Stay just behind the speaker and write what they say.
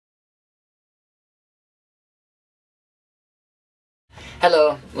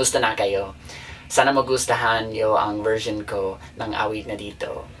Hello, musta na kayo? Sana magustahan nyo ang version ko ng awit na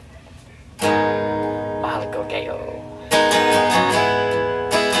dito. Mahal ko kayo.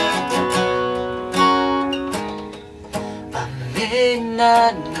 I may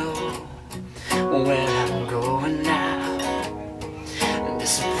not know where I'm going now.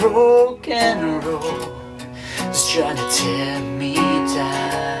 This broken road is trying to tear me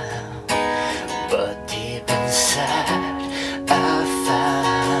down, but deep inside I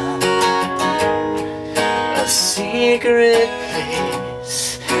found a secret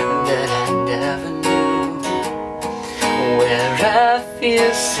place that I never knew, where I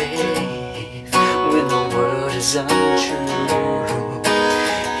feel safe when the world is untrue.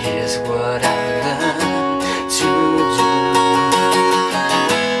 Here's what I've learned to do: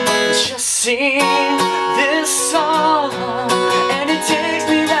 just sing this song and it takes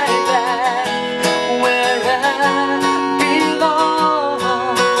me right back where I belong.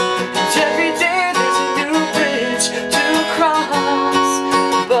 And every day there's a new bridge to cross,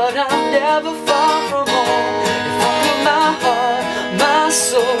 but I'm never far from home if I put my heart, my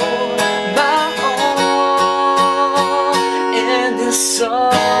soul, my all in this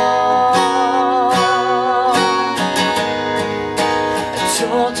song.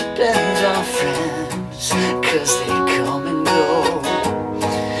 Don't depend on friends, 'cause they come and go.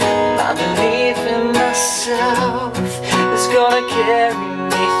 My belief in myself is gonna carry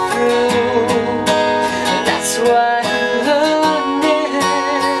me through. That's why I'm learning.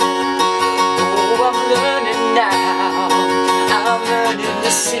 Oh, I'm learning now. I'm learning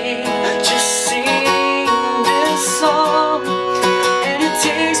to sing, just sing this song, and it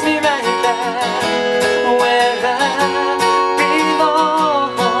takes me right back where I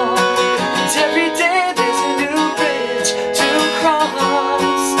belong. And every day there's a new bridge to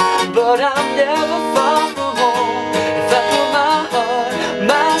cross, but I'm never far from home if I put my heart,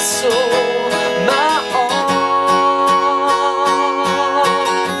 my soul, my all.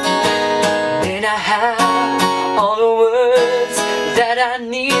 May not have all the words that I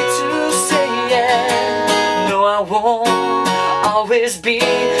need to say, yeah. No, I won't always be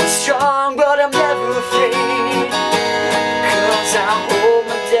strong, but I'm never afraid, 'cause I hold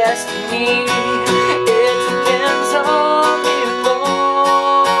my destiny. It depends on me alone.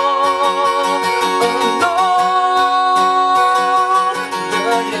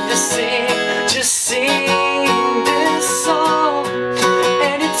 Learning to sing, just sing this song,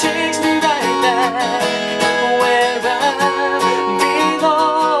 and it takes me right back where I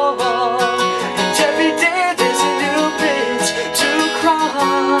belong. And every day there's a new bridge to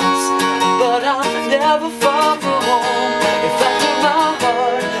cross, but I'm never far from home if I put my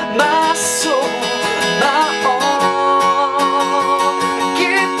heart, my soul, my all.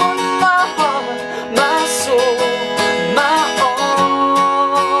 Give up my heart, my soul, my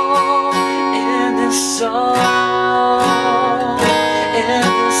all in this song, in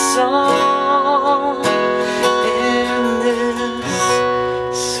this song.